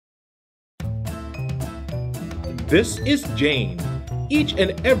This is Jane. Each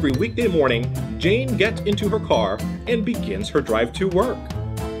and every weekday morning, Jane gets into her car and begins her drive to work.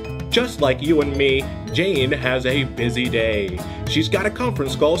 Just like you and me, Jane has a busy day. She's got a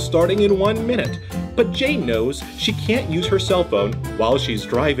conference call starting in 1 minute, but Jane knows she can't use her cell phone while she's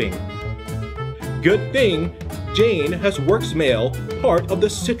driving. Good thing, Jane has Worksmail, part of the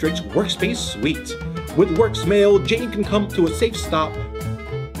Citrix Workspace suite. With Worksmail, Jane can come to a safe stop,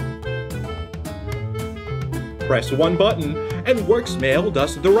 press one button, and Worksmail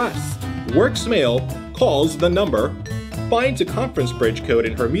does the rest. Worksmail calls the number, finds a conference bridge code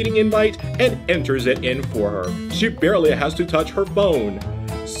in her meeting invite, and enters it in for her. She barely has to touch her phone,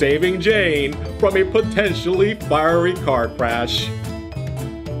 saving Jane from a potentially fiery car crash.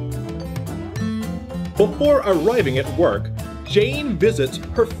 Before arriving at work, Jane visits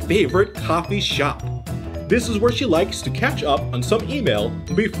her favorite coffee shop. This is where she likes to catch up on some email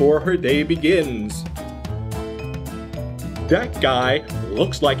before her day begins. That guy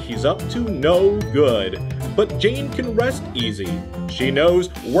looks like he's up to no good, but Jane can rest easy. She knows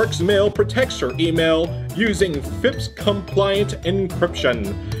Worksmail protects her email using FIPS-compliant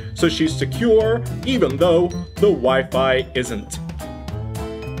encryption, so she's secure even though the Wi-Fi isn't.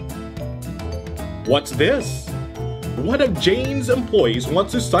 What's this? One of Jane's employees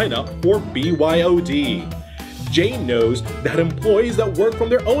wants to sign up for BYOD. Jane knows that employees that work from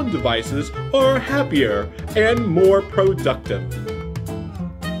their own devices are happier and more productive.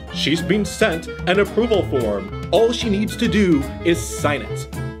 She's been sent an approval form. All she needs to do is sign it.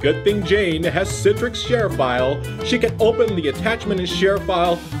 Good thing Jane has Citrix share file. She can open the attachment in share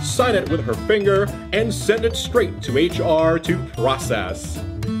file, sign it with her finger, and send it straight to HR to process.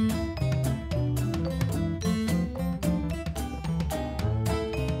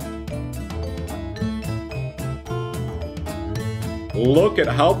 Look at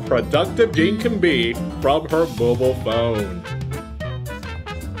how productive Jane can be from her mobile phone.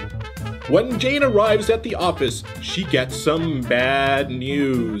 When Jane arrives at the office, she gets some bad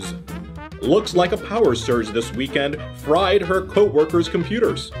news. Looks like a power surge this weekend fried her co-workers'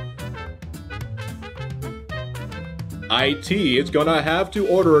 computers. IT is gonna have to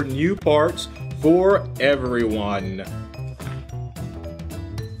order new parts for everyone.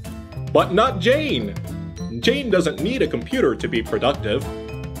 But not Jane. Jane doesn't need a computer to be productive.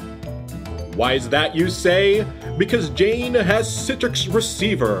 Why is that, you say? Because Jane has Citrix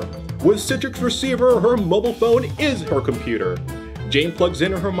Receiver. With Citrix Receiver, her mobile phone is her computer. Jane plugs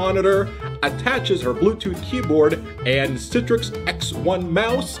in her monitor, attaches her Bluetooth keyboard and Citrix X1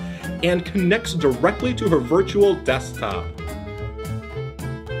 mouse, and connects directly to her virtual desktop.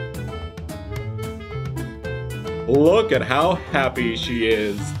 Look at how happy she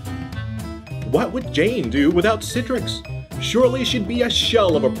is. What would Jane do without Citrix? Surely she'd be a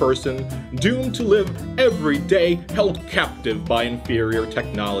shell of a person, doomed to live every day held captive by inferior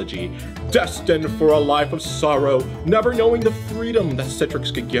technology, destined for a life of sorrow, never knowing the freedom that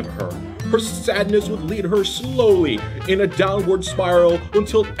Citrix could give her. Her sadness would lead her slowly in a downward spiral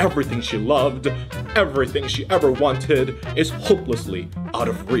until everything she loved, everything she ever wanted, is hopelessly out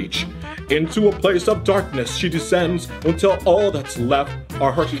of reach. Into a place of darkness she descends until all that's left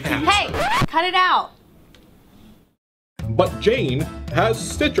are her cats. Hey, cut it out! But Jane has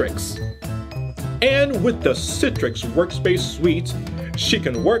Citrix. And with the Citrix Workspace suite, she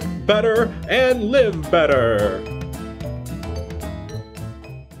can work better and live better.